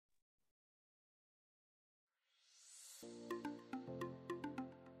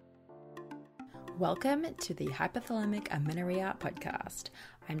Welcome to the Hypothalamic Amenorrhea podcast.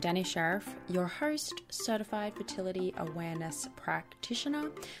 I'm Danny Sheriff, your host, certified fertility awareness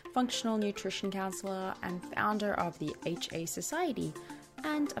practitioner, functional nutrition counselor, and founder of the HA Society,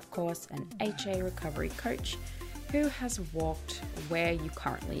 and of course, an HA recovery coach who has walked where you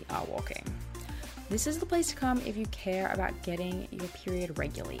currently are walking. This is the place to come if you care about getting your period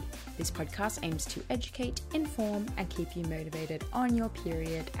regularly. This podcast aims to educate, inform, and keep you motivated on your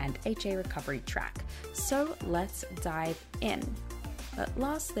period and HA recovery track. So let's dive in. But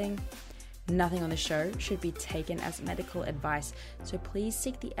last thing, nothing on the show should be taken as medical advice, so please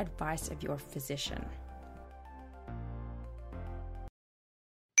seek the advice of your physician.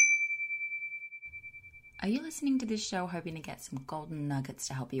 Are you listening to this show hoping to get some golden nuggets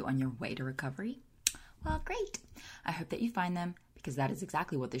to help you on your way to recovery? Well, great. I hope that you find them because that is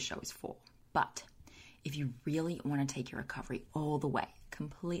exactly what this show is for. But if you really want to take your recovery all the way,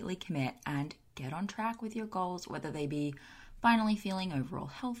 completely commit and get on track with your goals, whether they be finally feeling overall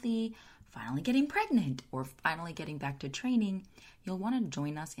healthy, finally getting pregnant, or finally getting back to training, you'll want to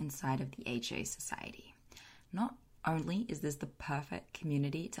join us inside of the HA Society. Not only is this the perfect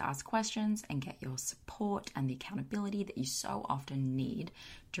community to ask questions and get your support and the accountability that you so often need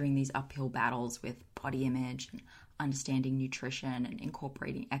during these uphill battles with body image and understanding nutrition and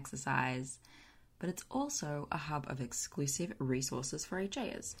incorporating exercise, but it's also a hub of exclusive resources for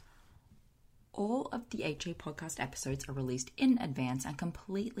HAs. All of the HA podcast episodes are released in advance and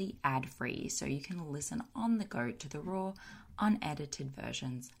completely ad-free, so you can listen on the go to the raw, unedited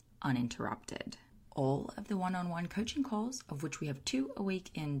versions uninterrupted. All of the one-on-one coaching calls, of which we have 2 a week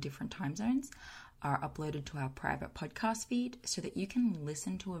in different time zones, are uploaded to our private podcast feed so that you can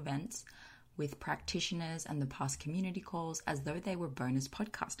listen to events with practitioners and the past community calls as though they were bonus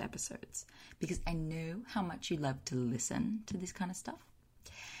podcast episodes, because I know how much you love to listen to this kind of stuff.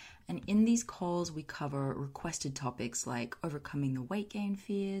 And in these calls, we cover requested topics like overcoming the weight gain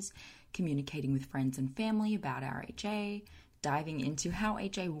fears, communicating with friends and family about our HA, diving into how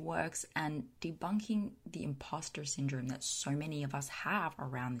HA works, and debunking the imposter syndrome that so many of us have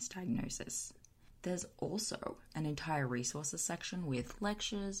around this diagnosis. There's also an entire resources section with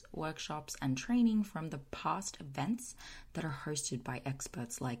lectures, workshops, and training from the past events that are hosted by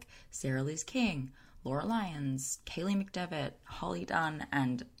experts like Sarah Liz King, Laura Lyons, Kaylee McDevitt, Holly Dunn,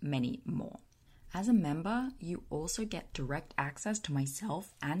 and many more. As a member, you also get direct access to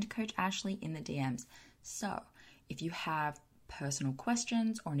myself and Coach Ashley in the DMs. So if you have personal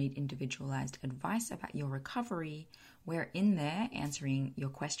questions or need individualized advice about your recovery, we're in there answering your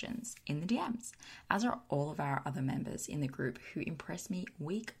questions in the DMs, as are all of our other members in the group who impress me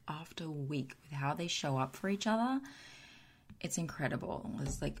week after week with how they show up for each other. It's incredible.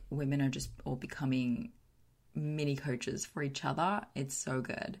 It's like women are just all becoming mini coaches for each other. It's so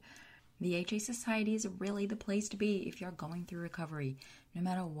good. The HA Society is really the place to be if you're going through recovery, no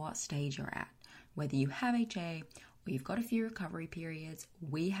matter what stage you're at. Whether you have HA or you've got a few recovery periods,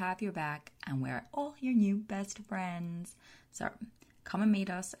 we have your back and we're all your new best friends. So come and meet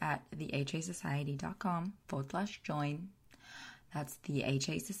us at thehasociety.com/join. That's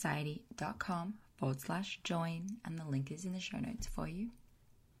thehasociety.com/join, and the link is in the show notes for you.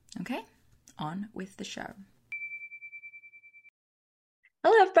 Okay, on with the show.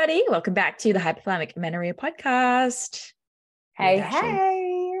 Hello, everybody. Welcome back to the Hypothalamic Amenorrhea podcast. Hey.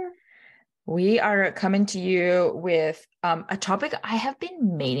 We are coming to you with a topic I have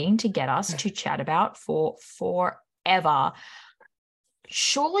been meaning to get us to chat about for forever.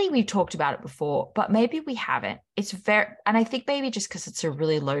 Surely we've talked about it before, but maybe we haven't. And I think maybe just because it's a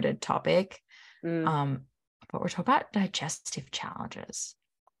really loaded topic. But we're talking about digestive challenges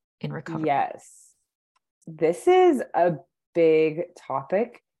in recovery. Yes. This is a big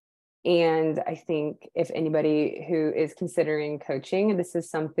topic. And I think if anybody who is considering coaching, this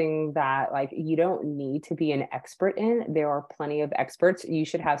is something that you don't need to be an expert in. There are plenty of experts. You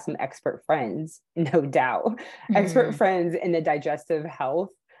should have some expert friends, no doubt. Expert friends in the digestive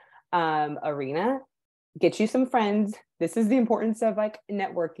health arena. Get you some friends. This is the importance of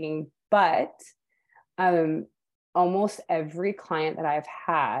networking. But almost every client that I've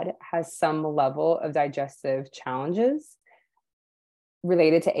had has some level of digestive challenges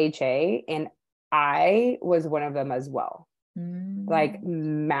related to HA, and I was one of them as well.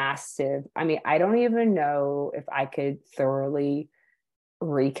 Massive. I mean, I don't even know if I could thoroughly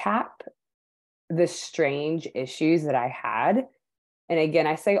recap the strange issues that I had. And again,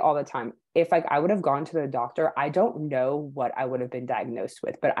 I say all the time, if I would have gone to the doctor, I don't know what I would have been diagnosed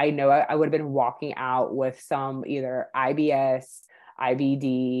with, but I know I would have been walking out with some either IBS,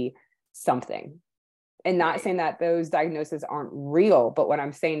 IBD, something. And not saying that those diagnoses aren't real, but what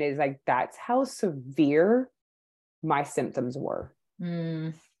I'm saying is like, that's how severe my symptoms were.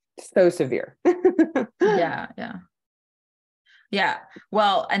 So severe. Yeah. Yeah.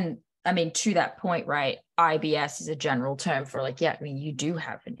 Well, and I mean, to that point, right? IBS is a general term for like, yeah, I mean, you do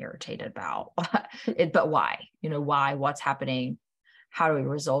have an irritated bowel, but why? Why? What's happening? How do we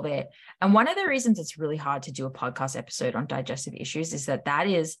resolve it? And one of the reasons it's really hard to do a podcast episode on digestive issues is that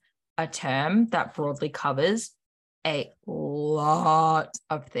is a term that broadly covers a lot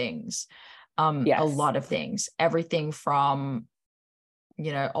of things. Yes. A lot of things, everything from,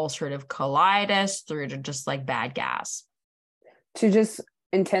 ulcerative colitis through to just like bad gas. To just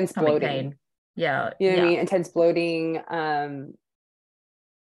intense bloating. Pain. Yeah. You know what I mean? Intense bloating.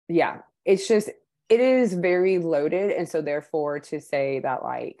 Yeah. It's just, it is very loaded. And so therefore to say that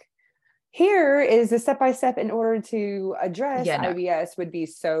like, here is the step-by-step in order to address IBS would be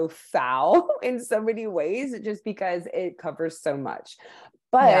so foul in so many ways, just because it covers so much.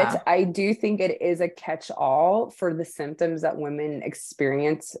 But I do think it is a catch-all for the symptoms that women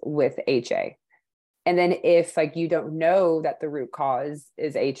experience with HA. And then if like you don't know that the root cause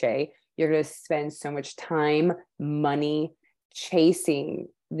is HA, you're going to spend so much time, money chasing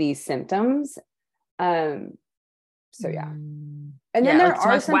these symptoms. So yeah. And then there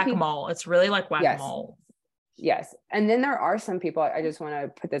are some whack-a-mole. It's really like whack-a-mole. Yes. And then there are some people, I just want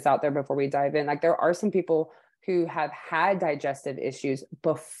to put this out there before we dive in. Like there are some people who have had digestive issues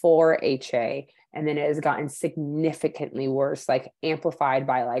before HA, and then it has gotten significantly worse, like amplified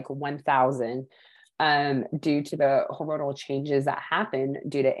by like 1,000 due to the hormonal changes that happen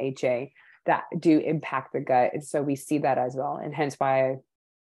due to HA that do impact the gut. And so we see that as well. And hence why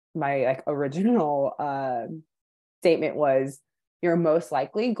my like original statement was, you're most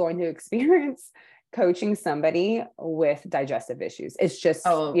likely going to experience coaching somebody with digestive issues. It's just,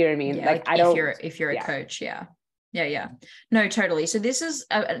 you know what I mean? Yeah, like I don't, if you're a coach. Yeah. No, totally. So this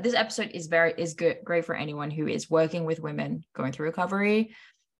episode is great for anyone who is working with women going through recovery.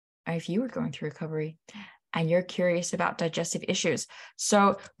 If you were going through recovery and you're curious about digestive issues.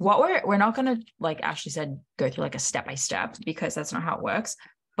 So what we're not going to, like Ashley said, go through like a step-by-step, because that's not how it works.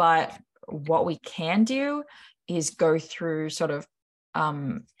 But what we can do is go through sort of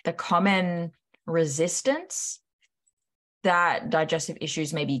the common resistance that digestive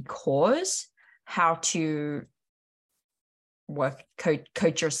issues maybe cause, how to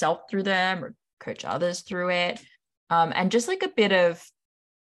coach yourself through them or coach others through it. And just like a bit of,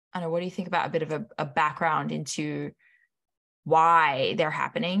 I don't know, what do you think about a bit of a background into why they're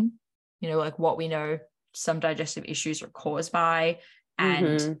happening? Like what we know some digestive issues are caused by,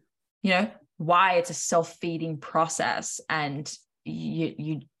 and, why it's a self-feeding process, and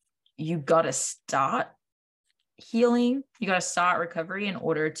you got to start healing. You got to start recovery in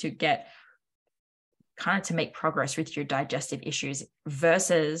order to get kind of to make progress with your digestive issues,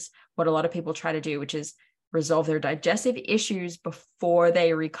 versus what a lot of people try to do, which is resolve their digestive issues before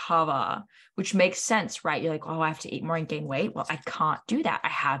they recover, which makes sense, right? You're like, oh, I have to eat more and gain weight. Well, I can't do that. I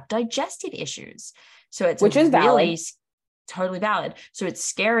have digestive issues. So it's which is valid. Totally valid. So it's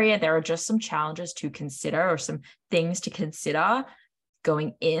scary. There are just some challenges to consider, or some things to consider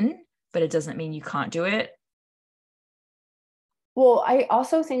going in, but it doesn't mean you can't do it. Well, I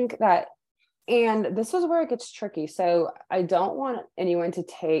also think that, and this is where it gets tricky. So I don't want anyone to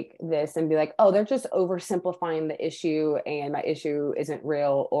take this and be like, oh, they're just oversimplifying the issue and my issue isn't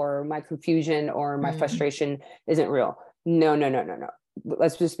real, or my confusion or my frustration isn't real. No.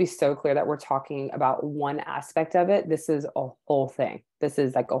 Let's just be so clear that we're talking about one aspect of it. This is a whole thing. This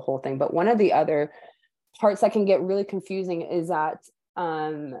is like a whole thing. But one of the other parts that can get really confusing is that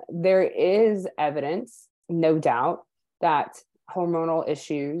there is evidence, no doubt, that hormonal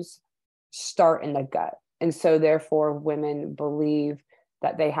issues start in the gut. And so therefore women believe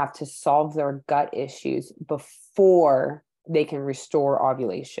that they have to solve their gut issues before they can restore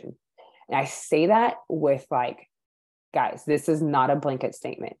ovulation. And I say that with like, guys, this is not a blanket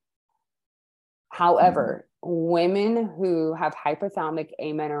statement. However, women who have hypothalamic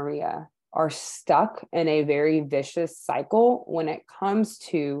amenorrhea are stuck in a very vicious cycle when it comes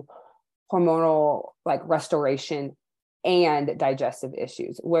to hormonal like restoration and digestive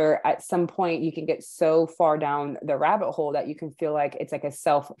issues, where at some point you can get so far down the rabbit hole that you can feel like it's like a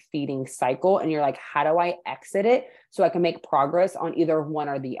self-feeding cycle. And you're like, how do I exit it so I can make progress on either one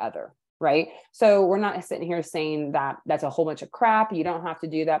or the other? Right. So we're not sitting here saying that that's a whole bunch of crap. You don't have to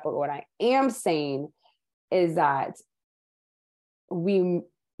do that. But what I am saying is that we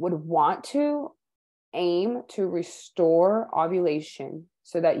would want to aim to restore ovulation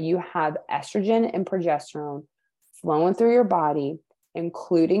so that you have estrogen and progesterone flowing through your body,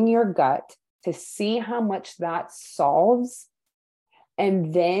 including your gut, to see how much that solves.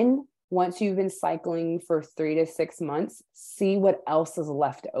 And then once you've been cycling for 3 to 6 months, see what else is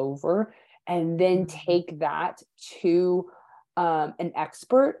left over, and then take that to an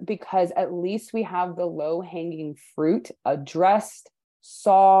expert, because at least we have the low hanging fruit addressed,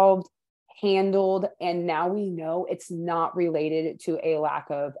 solved, handled. And now we know it's not related to a lack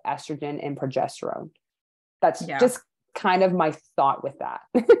of estrogen and progesterone. That's just kind of my thought with that.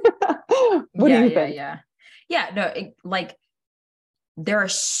 What do you think? No, like there are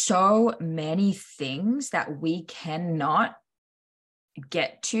so many things that we cannot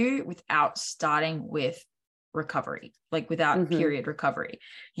get to without starting with recovery, like without period recovery.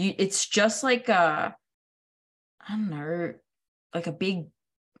 It's just like I don't know, like a big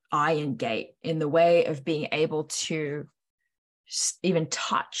iron gate in the way of being able to even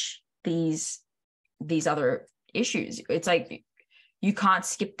touch these other issues. It's like you can't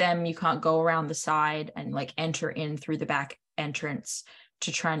skip them, you can't go around the side and like enter in through the back entrance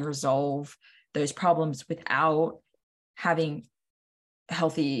to try and resolve those problems without having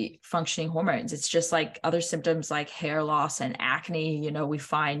healthy functioning hormones. It's just like other symptoms like hair loss and acne, you know, we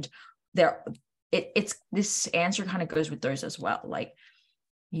find there it's this answer kind of goes with those as well. Like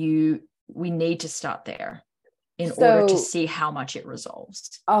we need to start there in order to see how much it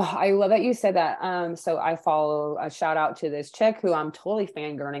resolves. Oh, I love that you said that. So I follow, a shout out to this chick who I'm totally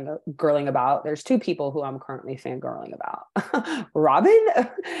fangirling about. There's two people who I'm currently fangirling about, Robin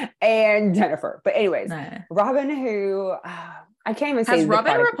and Jennifer. But anyways, Robin, who I can't even say. Has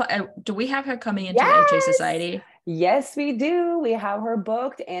Robin do we have her coming into the HA Society? Yes, we do. We have her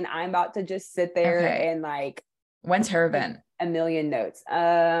booked, and I'm about to just sit there and like. When's her event? A million notes.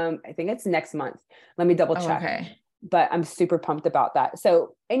 I think it's next month. Let me double check. Okay. But I'm super pumped about that.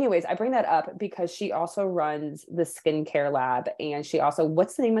 So anyways, I bring that up because she also runs the skincare lab, and she also,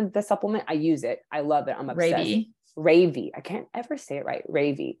 what's the name of the supplement? I use it. I love it. I'm obsessed. Ravy. I can't ever say it right.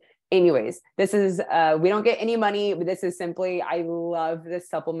 Ravy. Anyways, this is, we don't get any money, but this is simply, I love this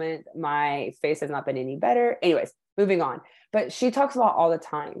supplement. My face has not been any better. Anyways, moving on. But she talks about all the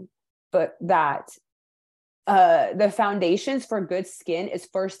time, but that the foundations for good skin is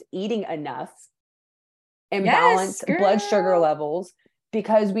first eating enough and balance blood sugar levels,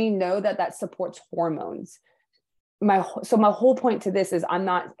 because we know that supports hormones. My whole point to this is, I'm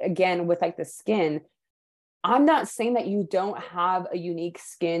not, again, with like the skin, I'm not saying that you don't have a unique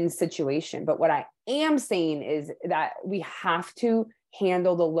skin situation, but what I am saying is that we have to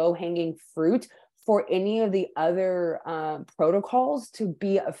handle the low hanging fruit for any of the other protocols to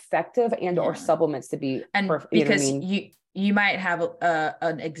be effective and or supplements to be perfect. Because you might have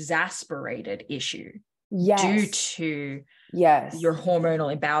an exasperated issue due to your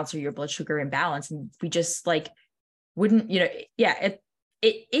hormonal imbalance or your blood sugar imbalance. And we just like wouldn't,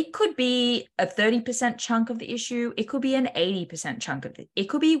 it could be a 30% chunk of the issue. It could be an 80% chunk of it. It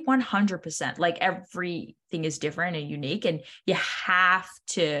could be 100%. Like everything is different and unique, and you have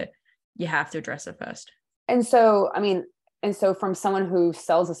to address it first. And so from someone who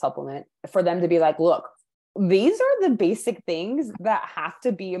sells a supplement, for them to be like, look, these are the basic things that have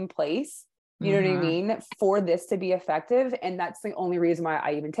to be in place. You know what I mean? For this to be effective. And that's the only reason why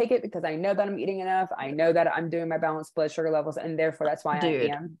I even take it, because I know that I'm eating enough. I know that I'm doing my balanced blood sugar levels, and therefore that's why I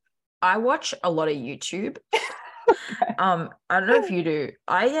am. I watch a lot of YouTube. I don't know if you do.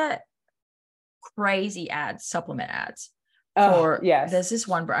 I get crazy ads, supplement ads. There's this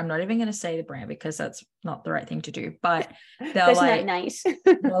one, I'm not even going to say the brand because that's not the right thing to do, but they're like, nice.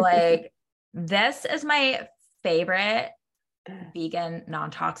 They're like, this is my favorite vegan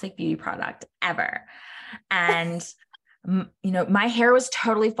non-toxic beauty product ever, and my hair was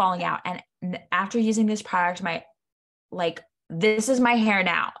totally falling out, and after using this product, this is my hair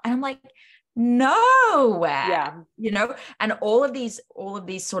now, and I'm like, no, and all of these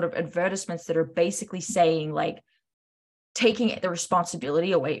sort of advertisements that are basically saying like taking the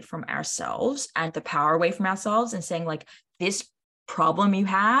responsibility away from ourselves and the power away from ourselves, and saying like, this problem you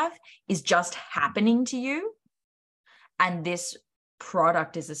have is just happening to you, and this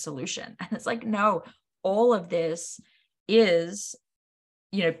product is a solution. And it's like, no, all of this is,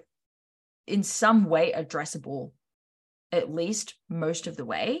 in some way addressable, at least most of the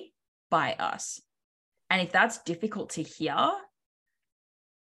way, by us. And if that's difficult to hear,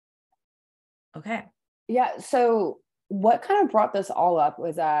 okay. Yeah. So what kind of brought this all up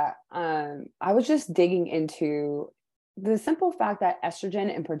was that I was just digging into the simple fact that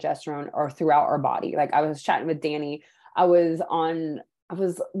estrogen and progesterone are throughout our body. Like, I was chatting with Danny. I was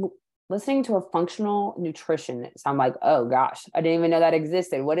listening to a functional nutrition. So I'm like, oh gosh, I didn't even know that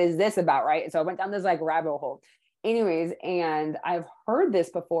existed. What is this about? Right. So I went down this like rabbit hole, anyways, and I've heard this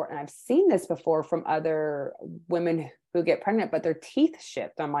before and I've seen this before from other women who get pregnant, but their teeth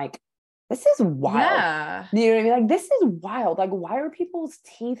shift. I'm like, this is wild. Yeah. You know what I mean? Like, this is wild. Like, why are people's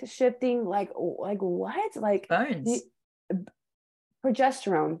teeth shifting? Like what? Like Bones.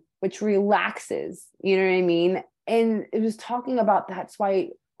 progesterone, which relaxes, you know what I mean? And it was talking about that's why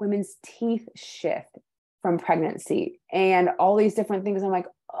women's teeth shift from pregnancy and all these different things. I'm like,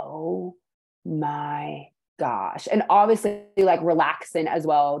 oh my gosh. And obviously like relaxin as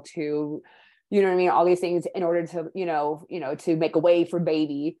well to, you know what I mean? All these things in order to, to make a way for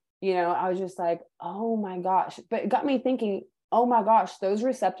baby, I was just like, oh my gosh. But it got me thinking, oh my gosh, those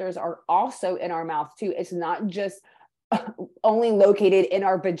receptors are also in our mouth too. It's not just only located in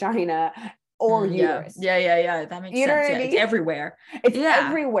our vagina or uterus. Yeah. That makes You know sense. what I Yeah, mean? it's everywhere. It's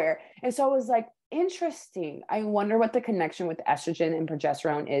everywhere. And so I was like, interesting. I wonder what the connection with estrogen and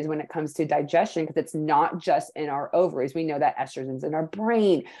progesterone is when it comes to digestion, because it's not just in our ovaries. We know that estrogen's in our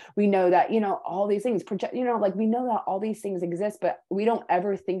brain. We know that, all these things, like we know that all these things exist, but we don't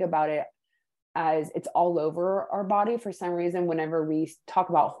ever think about it as it's all over our body for some reason whenever we talk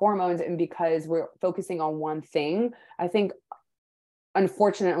about hormones. And because we're focusing on one thing, I think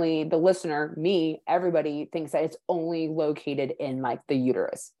unfortunately the listener, me, everybody thinks that it's only located in like the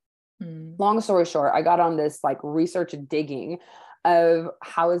uterus. Long story short, I got on this like research digging of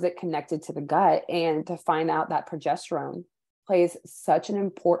how is it connected to the gut, and to find out that progesterone plays such an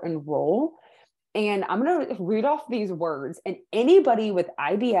important role. And I'm going to read off these words, and anybody with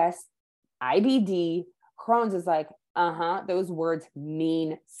IBS, IBD, Crohn's is like, those words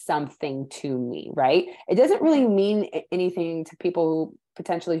mean something to me, right? It doesn't really mean anything to people who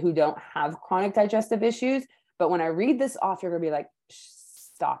potentially who don't have chronic digestive issues. But when I read this off, you're going to be like,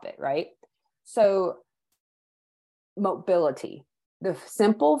 stop it, right? So mobility, the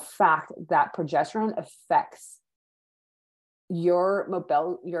simple fact that progesterone affects your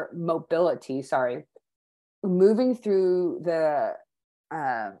mobility, moving through the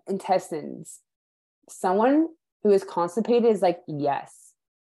intestines. Someone who is constipated is like, yes,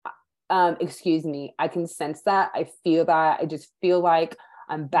 excuse me, I can sense that. I feel that. I just feel like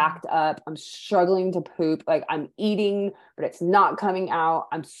I'm backed up. I'm struggling to poop. Like I'm eating, but it's not coming out.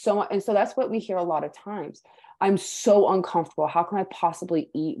 And so that's what we hear a lot of times. I'm so uncomfortable. How can I possibly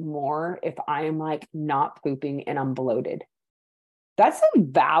eat more if I am like not pooping and I'm bloated? That's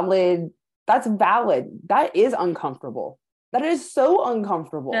valid. That is uncomfortable. That is so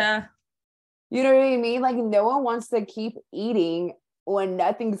uncomfortable. Yeah. You know what I mean? Like no one wants to keep eating when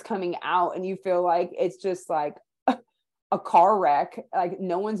nothing's coming out and you feel like it's just like a car wreck, like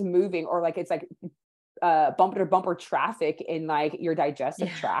no one's moving, or like it's like bumper to bumper traffic in like your digestive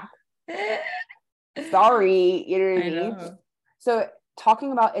tract. Sorry, you know what I mean? Know. So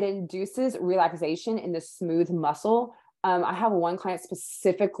talking about it induces relaxation in the smooth muscle. I have one client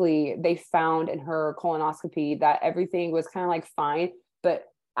specifically, they found in her colonoscopy that everything was kind of like fine, but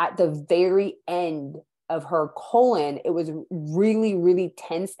at the very end of her colon, it was really, really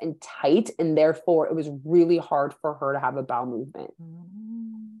tense and tight. And therefore it was really hard for her to have a bowel movement.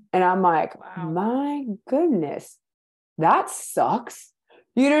 And I'm like, wow, my goodness, that sucks.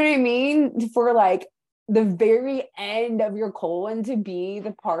 You know what I mean? For like the very end of your colon to be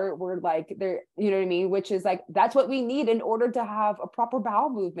the part where like there, you know what I mean? Which is like, that's what we need in order to have a proper bowel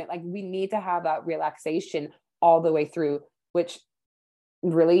movement. Like we need to have that relaxation all the way through, which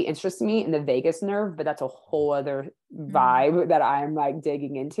really interests me in the vagus nerve, but that's a whole other vibe that I'm like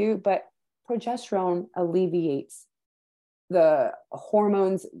digging into. But progesterone alleviates the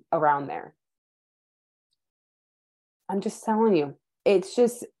hormones around there. I'm just telling you, it's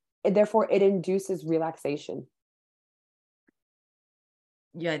just, therefore it induces relaxation.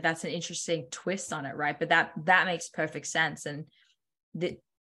 Yeah, that's an interesting twist on it, right? But that makes perfect sense. And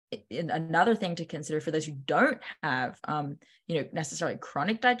another thing to consider for those who don't have necessarily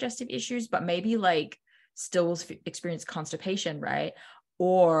chronic digestive issues, but maybe like still experience constipation, right?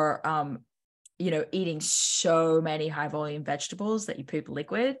 Or eating so many high volume vegetables that you poop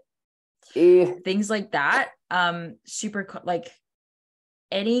liquid, things like that. Super like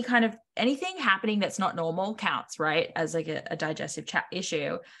anything happening that's not normal counts, right? As like a digestive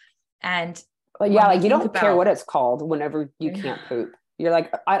issue. And like you don't care what it's called whenever you can't poop. You're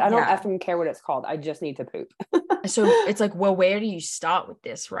like, I don't effing care what it's called. I just need to poop. So it's like, well, where do you start with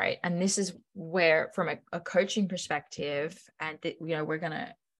this, right? And this is where, from a coaching perspective, and we're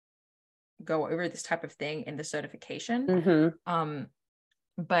gonna go over this type of thing in the certification.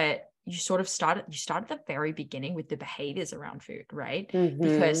 But you sort of start at the very beginning with the behaviors around food, right?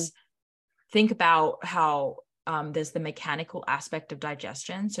 Because think about how there's the mechanical aspect of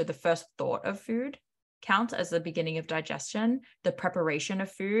digestion. So the first thought of food counts as the beginning of digestion. The preparation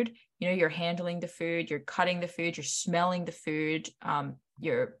of food, you're handling the food, you're cutting the food, you're smelling the food,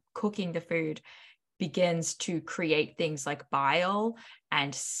 you're cooking the food, begins to create things like bile,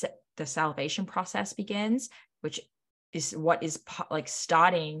 and the salivation process begins, which is what is like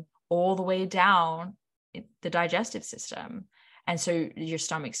starting all the way down the digestive system. And so your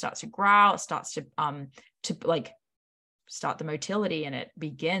stomach starts to growl, it starts to like start the motility, and it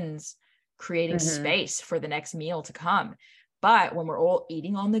begins creating space for the next meal to come. But when we're all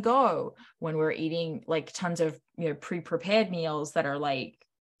eating on the go, when we're eating like tons of pre-prepared meals that are like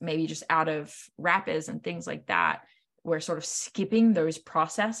maybe just out of wrappers and things like that, we're sort of skipping those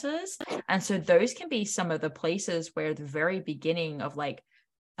processes. And so those can be some of the places where the very beginning of like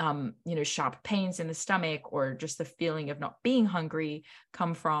sharp pains in the stomach, or just the feeling of not being hungry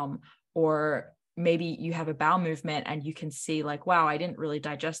come from. Or maybe you have a bowel movement and you can see like, wow, I didn't really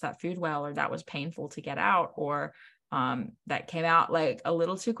digest that food well, or that was painful to get out, or that came out like a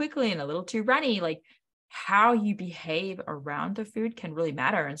little too quickly and a little too runny. Like, how you behave around the food can really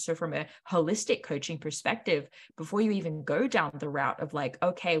matter. And so from a holistic coaching perspective, before you even go down the route of like,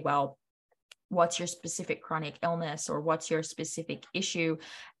 okay, well, what's your specific chronic illness, or what's your specific issue,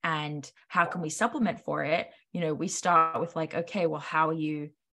 and how can we supplement for it? We start with like, okay, well, how are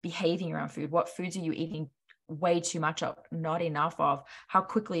you behaving around food? What foods are you eating way too much of, not enough of? How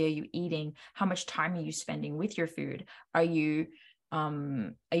quickly are you eating? How much time are you spending with your food? Are you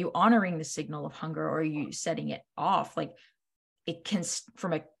honoring the signal of hunger, or are you setting it off? Like, it can,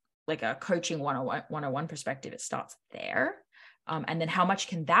 from a coaching 101 perspective, it starts there. And then how much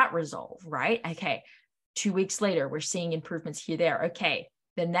can that resolve, right? Okay, 2 weeks later, we're seeing improvements here, there. Okay,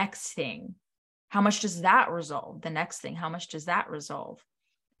 the next thing, how much does that resolve? The next thing, how much does that resolve?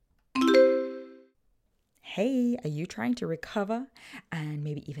 Hey, are you trying to recover and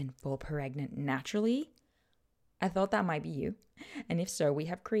maybe even fall pregnant naturally? I thought that might be you. And if so, we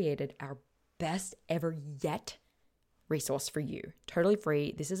have created our best ever yet resource for you. Totally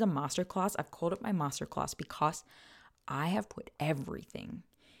free. This is a masterclass. I've called it my masterclass because I have put everything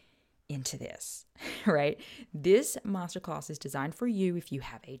into this, right? This masterclass is designed for you if you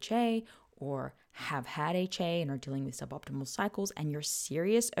have HA or have had HA and are dealing with suboptimal cycles, and you're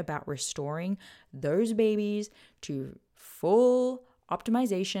serious about restoring those babies to full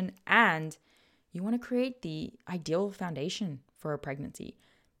optimization, and you want to create the ideal foundation for a pregnancy.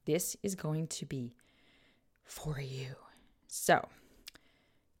 This is going to be for you. So,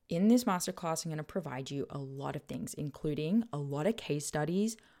 in this masterclass, I'm going to provide you a lot of things, including a lot of case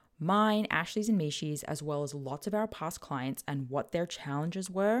studies, mine, Ashley's and Mishi's, as well as lots of our past clients and what their challenges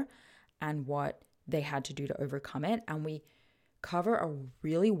were and what they had to do to overcome it. And we cover a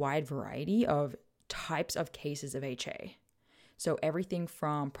really wide variety of types of cases of HA. So everything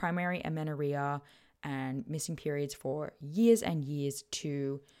from primary amenorrhea and missing periods for years and years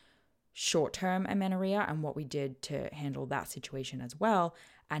to short-term amenorrhea, and what we did to handle that situation as well,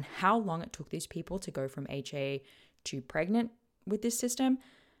 and how long it took these people to go from HA to pregnant with this system,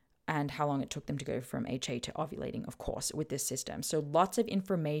 and how long it took them to go from HA to ovulating, of course, with this system. So lots of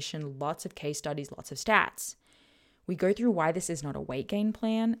information, lots of case studies, lots of stats. We go through why this is not a weight gain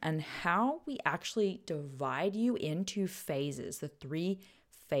plan and how we actually divide you into phases, the 3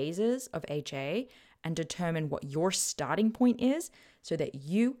 phases of HA, and determine what your starting point is so that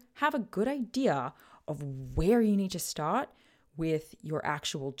you have a good idea of where you need to start with your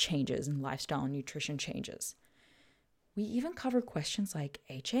actual changes and lifestyle and nutrition changes. We even cover questions like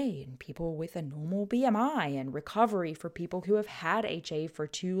HA and people with a normal BMI and recovery for people who have had HA for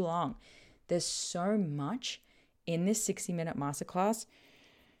too long. There's so much in this 60-minute masterclass.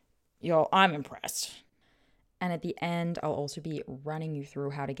 Yo, I'm impressed. And at the end, I'll also be running you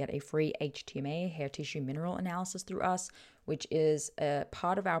through how to get a free HTMA, hair tissue mineral analysis through us, which is a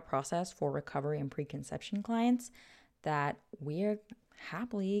part of our process for recovery and preconception clients that we're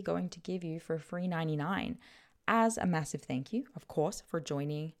happily going to give you for free $99 as a massive thank you, of course, for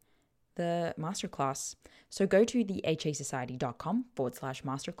joining the masterclass. So go to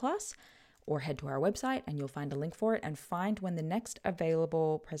thehasociety.com/masterclass or head to our website and you'll find a link for it and find when the next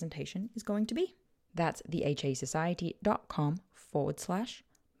available presentation is going to be. That's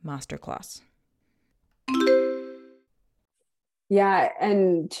thehasociety.com/masterclass. Yeah.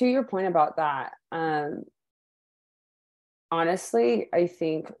 And to your point about that, honestly, I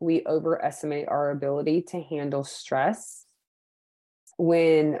think we overestimate our ability to handle stress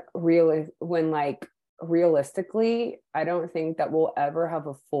when realistically, I don't think that we'll ever have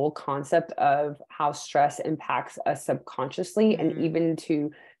a full concept of how stress impacts us subconsciously, and even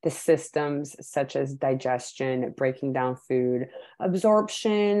to the systems such as digestion, breaking down food,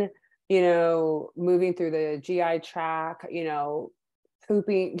 absorption, moving through the GI tract,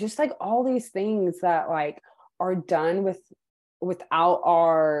 pooping, just like all these things that like are done without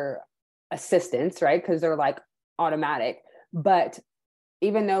our assistance, right? Because they're like automatic. But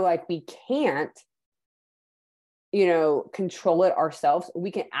even though like we can't, control it ourselves,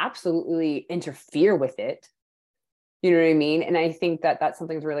 we can absolutely interfere with it. You know what I mean? And I think that that's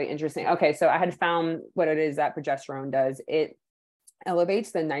something that's really interesting. Okay, so I had found what it is that progesterone does. It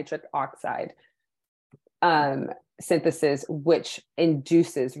elevates the nitric oxide synthesis, which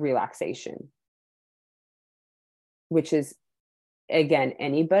induces relaxation, which is, again,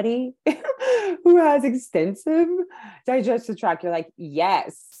 anybody who has extensive digestive tract, you're like,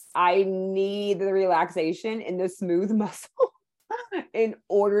 yes, I need the relaxation in the smooth muscle in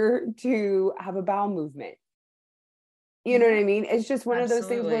order to have a bowel movement. You know what I mean? It's just one of those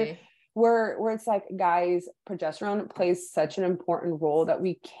things where it's like, guys, progesterone plays such an important role that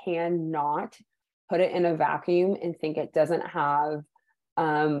we cannot put it in a vacuum and think it doesn't have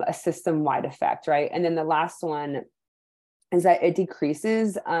a system-wide effect, right? And then the last one is that it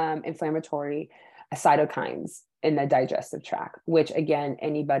decreases inflammatory cytokines in the digestive tract, which again,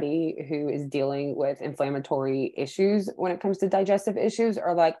 anybody who is dealing with inflammatory issues when it comes to digestive issues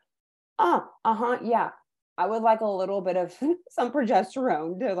are like, yeah, I would like a little bit of some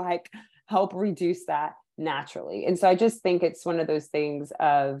progesterone to like help reduce that naturally. And so I just think it's one of those things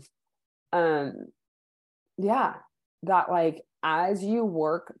of, that like, as you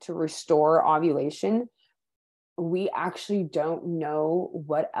work to restore ovulation, we actually don't know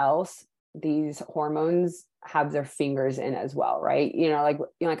what else these hormones have their fingers in as well, right? Like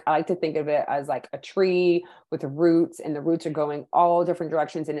I like to think of it as like a tree with roots, and the roots are going all different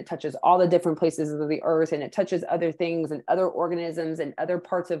directions, and it touches all the different places of the earth, and it touches other things and other organisms and other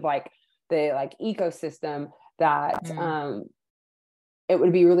parts of like the like ecosystem that it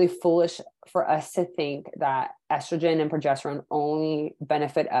would be really foolish for us to think that estrogen and progesterone only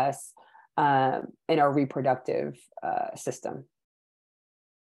benefit us in our reproductive system.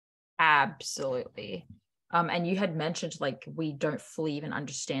 Absolutely. And you had mentioned like we don't fully even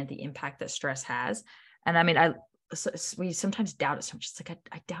understand the impact that stress has. And I mean, we sometimes doubt it so much. It's like,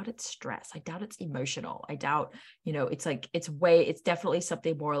 I doubt it's stress. I doubt it's emotional. I doubt, it's like, it's definitely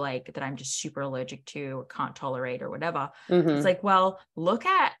something more like that I'm just super allergic to or can't tolerate or whatever. It's like, well, look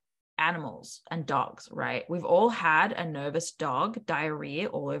at animals and dogs, right? We've all had a nervous dog diarrhea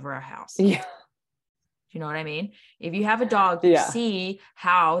all over our house. Yeah. You know what I mean? If you have a dog, you see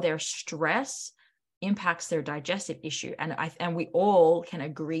how their stress impacts their digestive issue. And we all can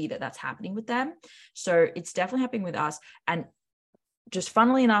agree that that's happening with them. So it's definitely happening with us. And just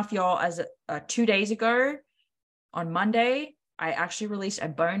funnily enough, y'all, as 2 days ago on Monday, I actually released a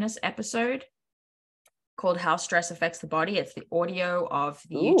bonus episode called How Stress Affects the Body. It's the audio of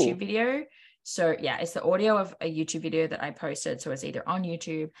the YouTube video. So yeah, it's the audio of a YouTube video that I posted. So it's either on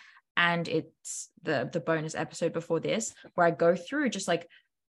YouTube, and it's the bonus episode before this, where I go through just like,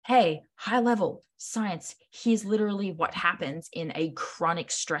 hey, high level science, here's literally what happens in a chronic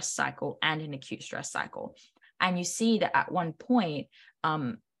stress cycle and an acute stress cycle. And you see that at one point,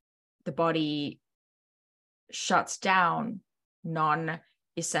 the body shuts down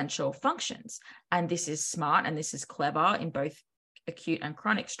non-essential functions. And this is smart and this is clever in both acute and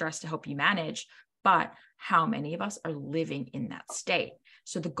chronic stress to help you manage. But how many of us are living in that state?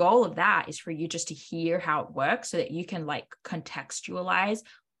 So the goal of that is for you just to hear how it works so that you can like contextualize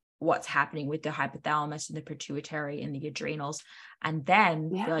what's happening with the hypothalamus and the pituitary and the adrenals. And then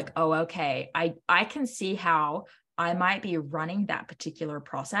you're like, oh, okay, I can see how I might be running that particular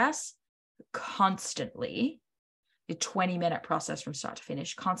process constantly, the 20-minute process from start to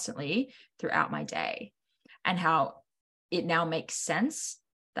finish constantly throughout my day, and how it now makes sense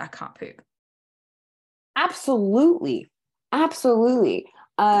that I can't poop. Absolutely. I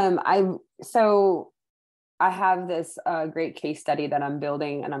have this great case study that I'm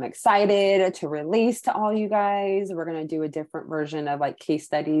building, and I'm excited to release to all you guys. We're going to do a different version of like case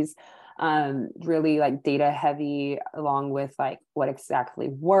studies, really like data heavy, along with like what exactly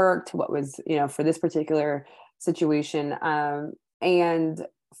worked, what was, for this particular situation. And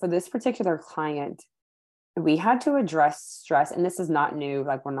for this particular client, we had to address stress, and this is not new.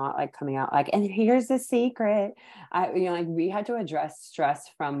 Like, we're not like coming out like, and here's the secret. Like we had to address stress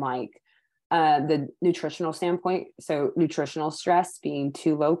from like the nutritional standpoint. So nutritional stress being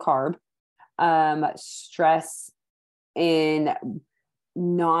too low carb, stress in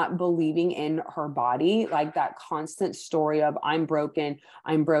not believing in her body, like that constant story of I'm broken,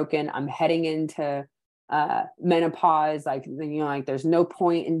 I'm heading into menopause, like, like there's no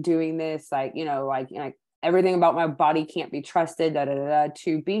point in doing this, like everything about my body can't be trusted,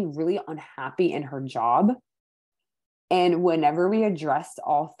 to being really unhappy in her job. And whenever we addressed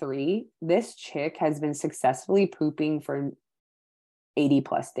all three, this chick has been successfully pooping for 80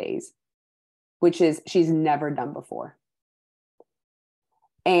 plus days, which is she's never done before.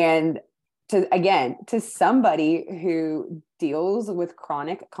 And to somebody who deals with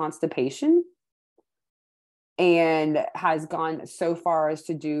chronic constipation and has gone so far as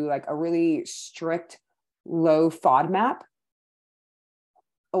to do like a really strict low FODMAP,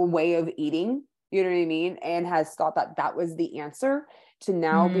 a way of eating, you know what I mean? And has thought that that was the answer, to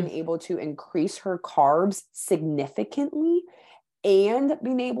now being able to increase her carbs significantly and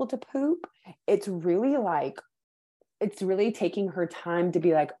being able to poop. It's really taking her time to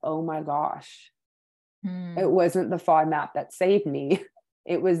be like, oh my gosh, it wasn't the FODMAP that saved me.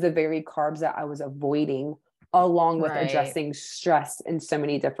 It was the very carbs that I was avoiding, along with addressing stress in so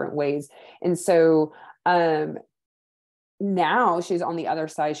many different ways. And so now she's on the other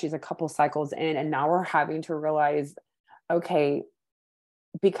side. She's a couple cycles in, and now we're having to realize, okay,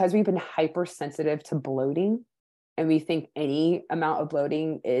 because we've been hypersensitive to bloating, and we think any amount of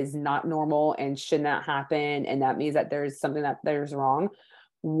bloating is not normal and should not happen, and that means that there's something that there's wrong.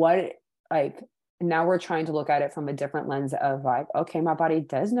 Now we're trying to look at it from a different lens of like, okay, my body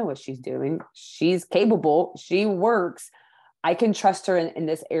does know what she's doing. She's capable. She works. I can trust her in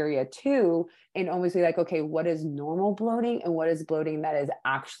this area too. And always be like, okay, what is normal bloating and what is bloating that is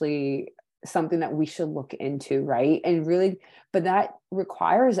actually something that we should look into, right? And really, but that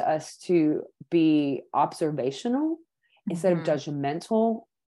requires us to be observational instead of judgmental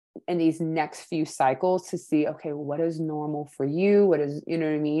in these next few cycles, to see, okay, what is normal for you? What is, you know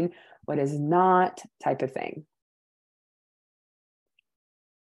what I mean? What is not, type of thing.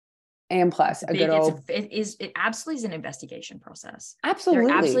 And plus it absolutely is an investigation process. Absolutely.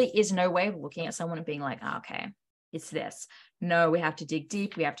 There absolutely is no way of looking at someone and being like, oh, okay, it's this. No, we have to dig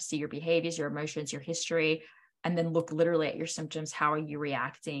deep. We have to see your behaviors, your emotions, your history, and then look literally at your symptoms. How are you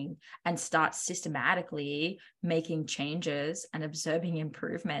reacting? And start systematically making changes and observing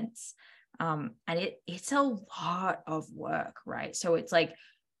improvements. And it's a lot of work, right? So it's like,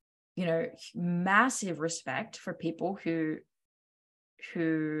 massive respect for people who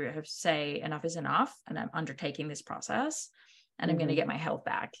have say enough is enough, and I'm undertaking this process, and I'm going to get my health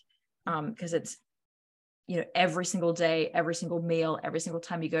back. Because it's, every single day, every single meal, every single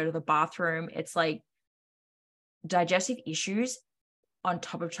time you go to the bathroom, it's like digestive issues on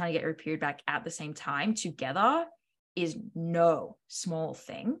top of trying to get your period back at the same time together is no small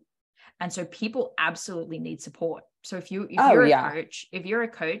thing. And so people absolutely need support. So if you're a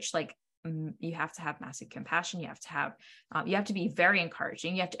coach, like, you have to have massive compassion. You have to be very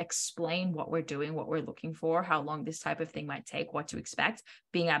encouraging. You have to explain what we're doing, what we're looking for, how long this type of thing might take, what to expect,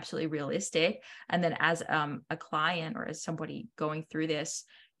 being absolutely realistic. And then as a client or as somebody going through this,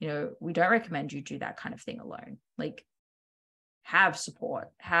 we don't recommend you do that kind of thing alone. Like, have support,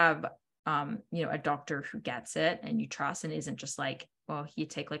 have a doctor who gets it and you trust, and isn't just like, well, you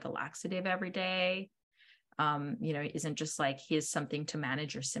take like a laxative every day. Isn't just like, here's something to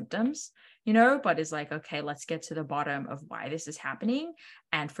manage your symptoms, but is like, okay, let's get to the bottom of why this is happening,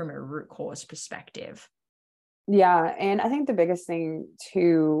 and from a root cause perspective. Yeah. And I think the biggest thing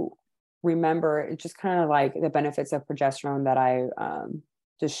to remember, just kind of like the benefits of progesterone that I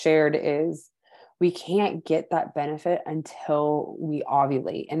just shared, is we can't get that benefit until we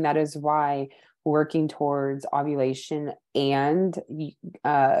ovulate. And that is why working towards ovulation and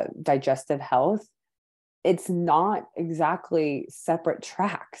digestive health, it's not exactly separate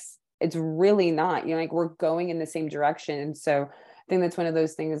tracks. It's really not, we're going in the same direction. And so I think that's one of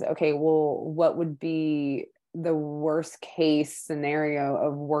those things. Okay, well, what would be the worst case scenario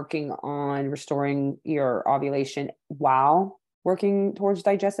of working on restoring your ovulation while working towards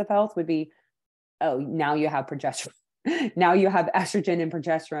digestive health? Would be, oh, now you have progesterone. Now you have estrogen and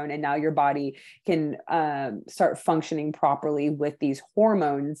progesterone, and now your body can start functioning properly with these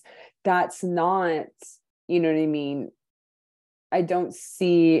hormones. That's not, you know what I mean? I don't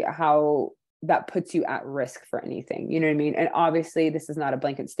see how that puts you at risk for anything. You know what I mean? And obviously this is not a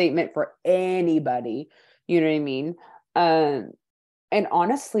blanket statement for anybody. You know what I mean? And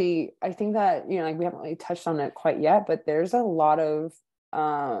honestly, I think that, we haven't really touched on it quite yet, but there's a lot of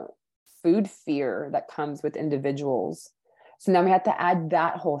food fear that comes with individuals. So now we have to add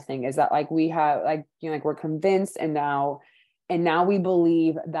that whole thing, is that like we have like, we're convinced, and now we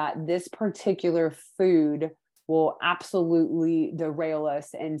believe that this particular food will absolutely derail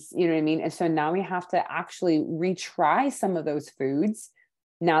us. And you know what I mean? And so now we have to actually retry some of those foods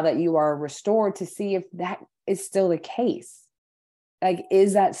now that you are restored, to see if that is still the case. Like,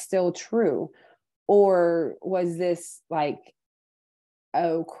 is that still true? Or was this like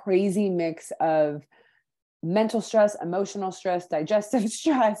a crazy mix of mental stress, emotional stress, digestive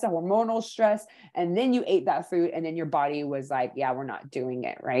stress, hormonal stress, and then you ate that food and then your body was like, yeah, we're not doing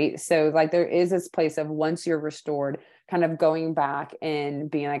it, right? So like there is this place of, once you're restored, kind of going back and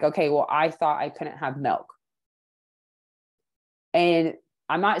being like, okay, well, I thought I couldn't have milk. And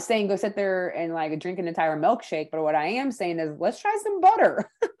I'm not saying go sit there and like drink an entire milkshake, but what I am saying is, let's try some butter.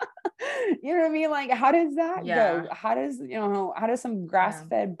 You know what I mean? Like, how does that go? How does some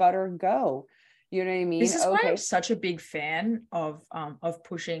grass-fed butter go? You know what I mean? This is why I'm such a big fan of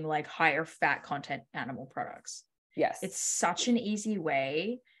pushing like higher fat content animal products. Yes. It's such an easy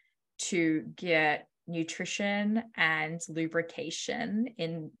way to get nutrition and lubrication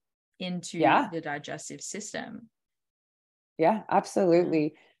into the digestive system. Yeah,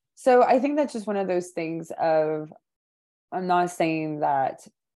 absolutely. So I think that's just one of those things of, I'm not saying that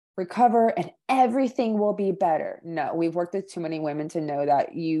recover and everything will be better. No, we've worked with too many women to know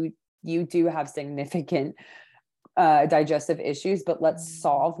that you do have significant digestive issues, but let's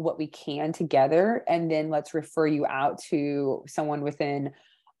solve what we can together. And then let's refer you out to someone within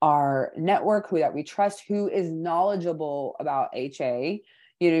our network that we trust, who is knowledgeable about HA.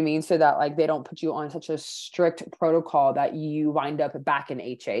 You know what I mean? So that like they don't put you on such a strict protocol that you wind up back in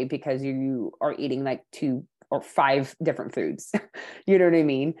HA because you are eating like 2 or 5 different foods. You know what I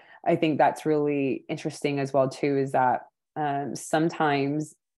mean? I think that's really interesting as well too, is that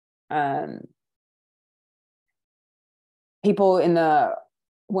sometimes people in the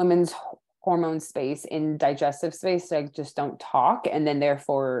women's hormone space, in digestive space, like just don't talk, and then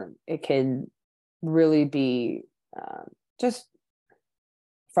therefore it can really be just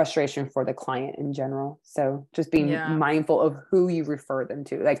frustration for the client in general. So just being mindful of who you refer them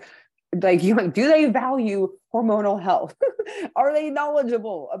to. Like do they value hormonal health? Are they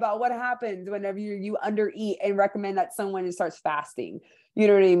knowledgeable about what happens whenever you undereat, and recommend that someone starts fasting? You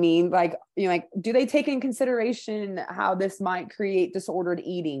know what I mean? Like, like, do they take in consideration how this might create disordered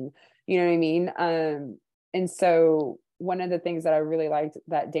eating? You know what I mean? And so one of the things that I really liked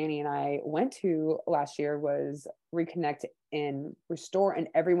that Danny and I went to last year was Reconnect and Restore. And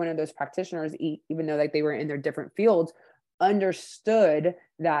every one of those practitioners, even though like they were in their different fields, understood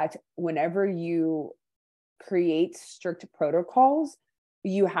that whenever you create strict protocols,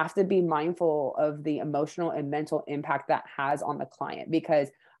 you have to be mindful of the emotional and mental impact that has on the client. Because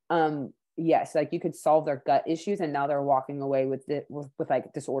yes, like you could solve their gut issues and now they're walking away with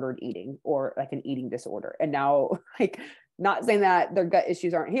like disordered eating or like an eating disorder. And now, like, not saying that their gut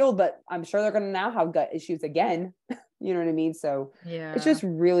issues aren't healed, but I'm sure they're going to now have gut issues again. You know what I mean? So it's just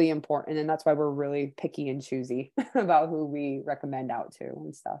really important. And that's why we're really picky and choosy about who we recommend out to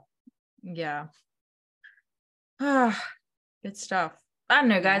and stuff. Yeah. Good stuff. I don't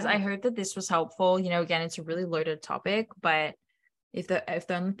know, guys. I hope that this was helpful. Again, it's a really loaded topic, but if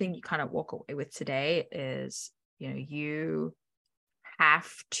the only thing you kind of walk away with today is, you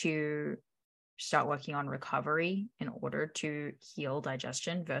have to start working on recovery in order to heal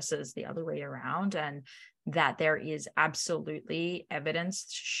digestion versus the other way around, and that there is absolutely evidence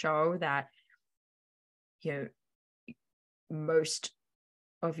to show that, most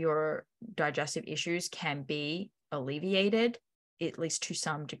of your digestive issues can be alleviated, at least to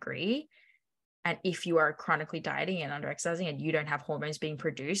some degree. And if you are chronically dieting and under-exercising and you don't have hormones being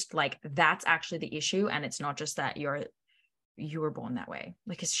produced, like that's actually the issue. And it's not just that you were born that way.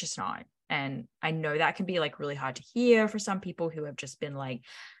 Like, it's just not. And I know that can be like really hard to hear for some people who have just been like,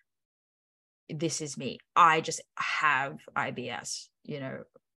 this is me. I just have IBS,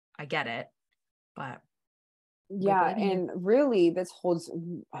 I get it. But yeah. And really this holds,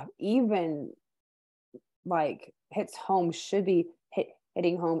 even like hits home, should be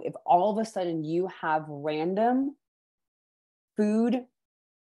hitting home if all of a sudden you have random food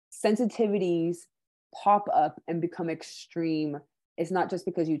sensitivities pop up and become extreme. It's not just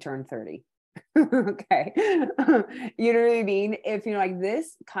because you turn 30. Okay. You know what I mean? If like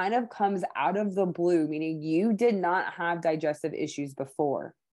this kind of comes out of the blue, meaning you did not have digestive issues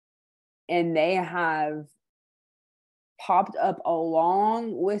before and they have popped up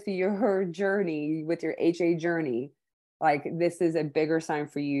along with your journey, with your HA journey, like this is a bigger sign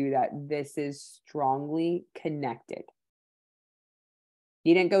for you that this is strongly connected.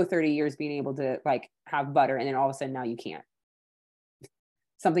 You didn't go 30 years being able to like have butter and then all of a sudden now you can't.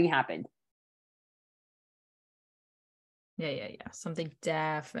 Something happened. Yeah. Something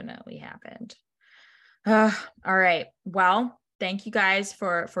definitely happened. All right. Well, thank you guys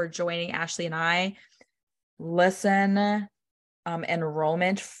for joining Ashley and I. Listen,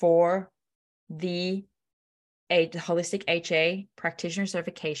 enrollment for the holistic HA practitioner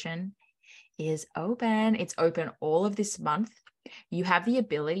certification is open. It's open all of this month. You have the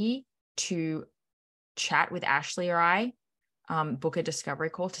ability to chat with Ashley or I, book a discovery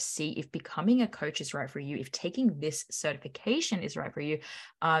call to see if becoming a coach is right for you, if taking this certification is right for you.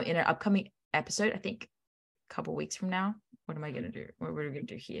 In an upcoming episode, I think a couple weeks from now, what am I going to do? What are we going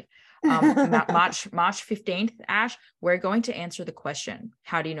to do here? March 15th, Ash, we're going to answer the question,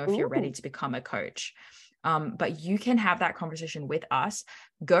 how do you know if you're ready to become a coach? But you can have that conversation with us.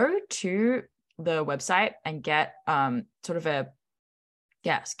 Go to the website and get download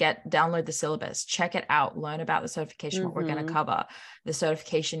the syllabus, check it out, learn about the certification, what we're going to cover. The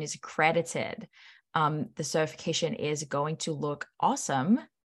certification is accredited. The certification is going to look awesome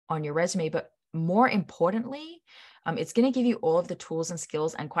on your resume, but more importantly, it's going to give you all of the tools and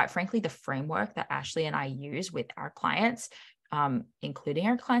skills and, quite frankly, the framework that Ashley and I use with our clients, including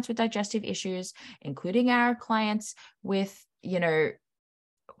our clients with digestive issues, including our clients with,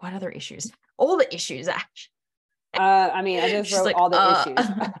 what other issues? All the issues, Ash. I just wrote all the issues.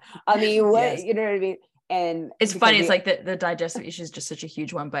 Yes. You know what I mean? And it's funny. It's like the digestive issue is just such a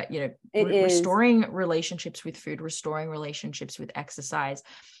huge one, but restoring relationships with food, restoring relationships with exercise,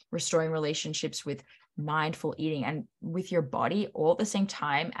 restoring relationships with mindful eating and with your body, all at the same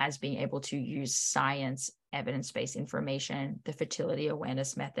time as being able to use science, evidence-based information, the fertility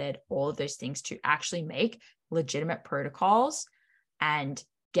awareness method, all of those things to actually make legitimate protocols and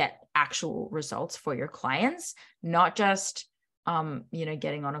get actual results for your clients, not just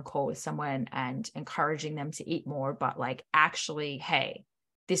getting on a call with someone and encouraging them to eat more, but like actually, hey,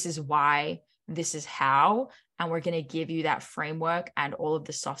 this is why, this is how, and we're going to give you that framework and all of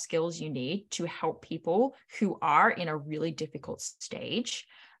the soft skills you need to help people who are in a really difficult stage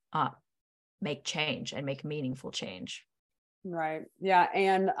make change and make meaningful change. Right. Yeah.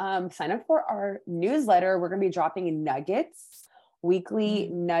 And sign up for our newsletter. We're going to be dropping nuggets, weekly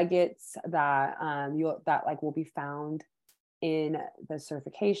nuggets that will be found in the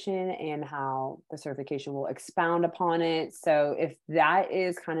certification and how the certification will expound upon it. So if that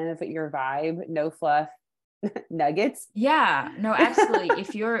is kind of your vibe, no fluff nuggets. Yeah, no, absolutely.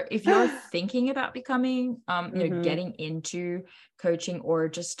 If you're thinking about becoming, getting into coaching or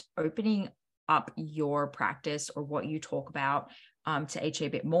just opening up your practice or what you talk about to HA a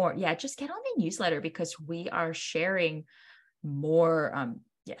bit more, just get on the newsletter, because we are sharing more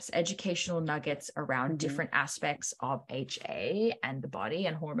educational nuggets around different aspects of HA and the body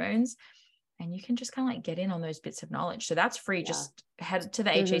and hormones, and you can just kind of like get in on those bits of knowledge. So that's free. Just head to the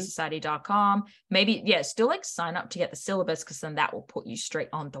HAsociety.com. Maybe still like sign up to get the syllabus, because then that will put you straight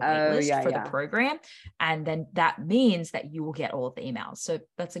on the wait list for the program, and then that means that you will get all of the emails. So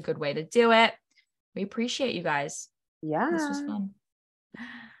that's a good way to do it. We appreciate you guys. This was fun.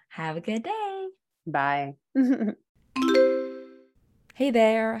 Have a good day. Bye. Hey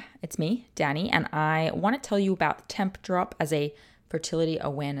there, it's me, Danny, and I want to tell you about the Temp Drop as a fertility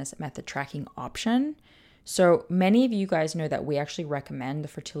awareness method tracking option. So many of you guys know that we actually recommend the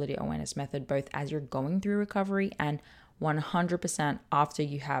fertility awareness method both as you're going through recovery and 100% after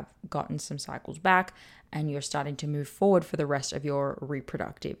you have gotten some cycles back and you're starting to move forward for the rest of your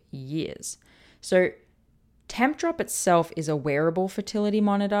reproductive years. So Temp Drop itself is a wearable fertility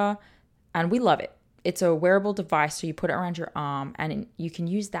monitor, and we love it. It's a wearable device, so you put it around your arm, and you can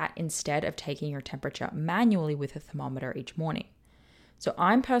use that instead of taking your temperature manually with a thermometer each morning. So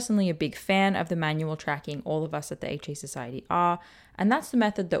I'm personally a big fan of the manual tracking. All of us at the HA Society are, and that's the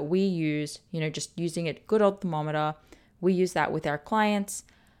method that we use, just using a good old thermometer. We use that with our clients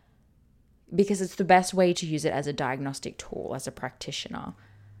because it's the best way to use it as a diagnostic tool as a practitioner.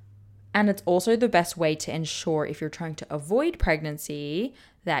 And it's also the best way to ensure, if you're trying to avoid pregnancy,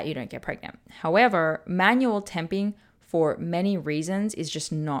 that you don't get pregnant. However, manual temping for many reasons is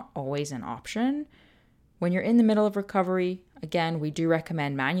just not always an option. When you're in the middle of recovery, again, we do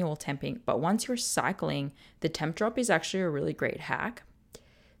recommend manual temping, but once you're cycling, the Temp Drop is actually a really great hack.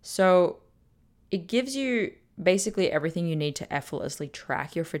 So it gives you basically everything you need to effortlessly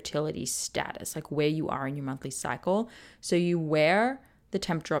track your fertility status, like where you are in your monthly cycle. So you wear the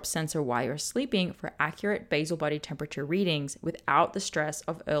Temp Drop sensor while you're sleeping for accurate basal body temperature readings without the stress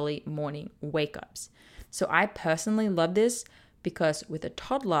of early morning wake-ups. So I personally love this because with a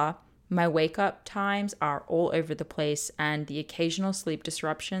toddler, my wake-up times are all over the place, and the occasional sleep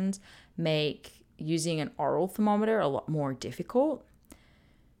disruptions make using an oral thermometer a lot more difficult.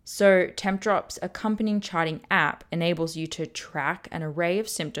 So Temp Drop's accompanying charting app enables you to track an array of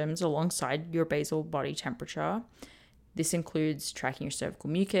symptoms alongside your basal body temperature. This includes tracking your cervical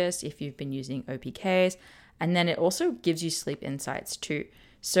mucus if you've been using OPKs, and then it also gives you sleep insights too.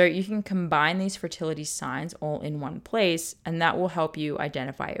 So you can combine these fertility signs all in one place, and that will help you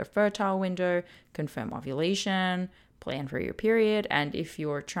identify your fertile window, confirm ovulation, plan for your period, and if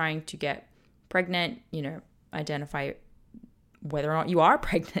you're trying to get pregnant, identify whether or not you are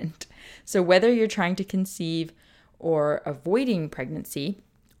pregnant. So whether you're trying to conceive or avoiding pregnancy,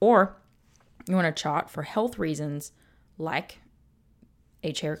 or you want to chart for health reasons like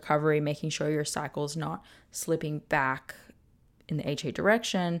HA recovery, making sure your cycle's not slipping back in the HA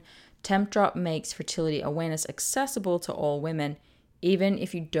direction, Tempdrop makes fertility awareness accessible to all women, even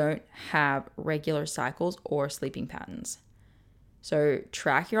if you don't have regular cycles or sleeping patterns. So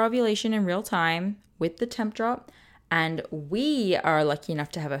track your ovulation in real time with the Tempdrop, and we are lucky enough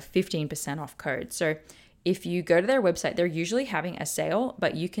to have a 15% off code. So if you go to their website, they're usually having a sale,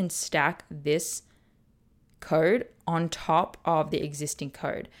 but you can stack this code on top of the existing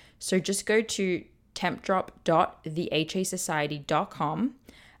code. So just go to tempdrop.thehasociety.com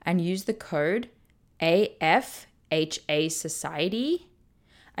and use the code AFHA Society.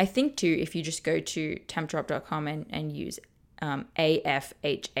 I think too, if you just go to tempdrop.com and use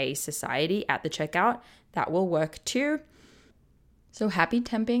AFHA Society at the checkout, that will work too. So happy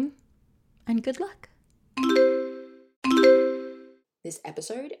temping and good luck. This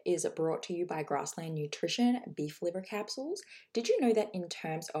episode is brought to you by Grassland Nutrition beef liver capsules. Did you know that in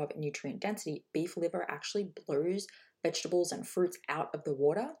terms of nutrient density, beef liver actually blows vegetables and fruits out of the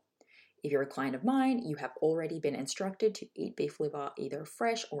water? If you're a client of mine, you have already been instructed to eat beef liver either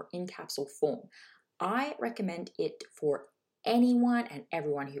fresh or in capsule form. I recommend it for anyone and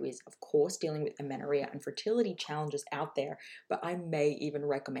everyone who is, of course, dealing with amenorrhea and fertility challenges out there, but I may even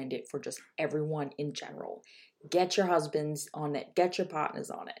recommend it for just everyone in general. Get your husbands on it, get your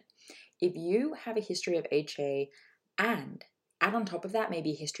partners on it. If you have a history of HA and add on top of that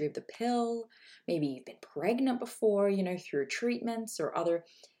maybe a history of the pill, maybe you've been pregnant before, through treatments or other,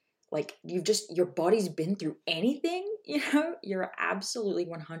 your body's been through anything, you're absolutely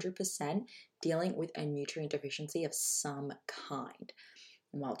 100% dealing with a nutrient deficiency of some kind.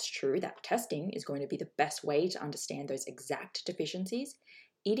 And while it's true that testing is going to be the best way to understand those exact deficiencies,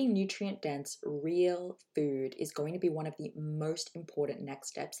 eating nutrient-dense, real food is going to be one of the most important next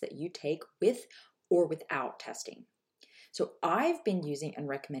steps that you take with or without testing. So I've been using and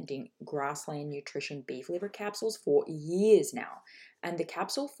recommending Grassland Nutrition beef liver capsules for years now, and the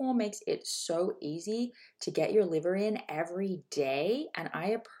capsule form makes it so easy to get your liver in every day, and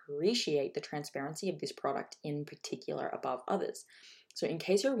I appreciate the transparency of this product in particular above others. So in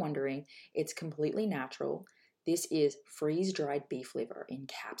case you're wondering, it's completely natural. This is freeze-dried beef liver in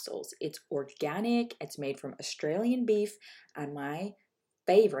capsules. It's organic, it's made from Australian beef, and my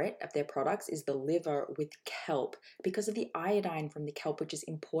favorite of their products is the liver with kelp because of the iodine from the kelp, which is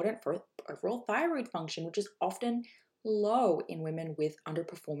important for overall thyroid function, which is often low in women with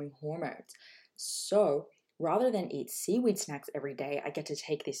underperforming hormones. So rather than eat seaweed snacks every day, I get to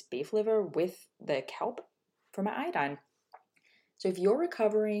take this beef liver with the kelp for my iodine. So if you're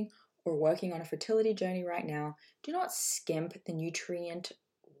recovering or working on a fertility journey right now, do not skimp the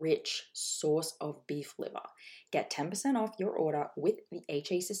nutrient-rich source of beef liver. Get 10% off your order with the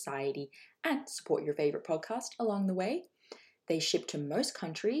HA Society and support your favorite podcast along the way. They ship to most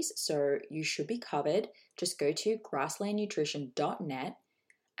countries, so you should be covered. Just go to grasslandnutrition.net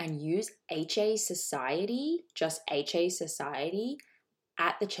and use HA Society, just HA Society,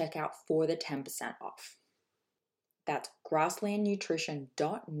 at the checkout for the 10% off. That's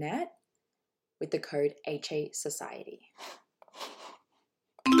grasslandnutrition.net with the code HA Society.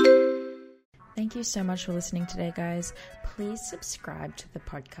 Thank you so much for listening today, guys. Please subscribe to the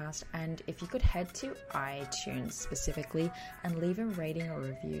podcast, and if you could head to iTunes specifically and leave a rating or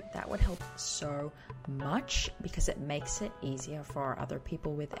review, that would help so much because it makes it easier for other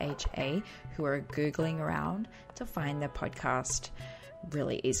people with HA who are Googling around to find the podcast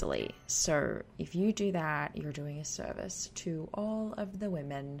really easily. So if you do that, you're doing a service to all of the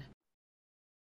women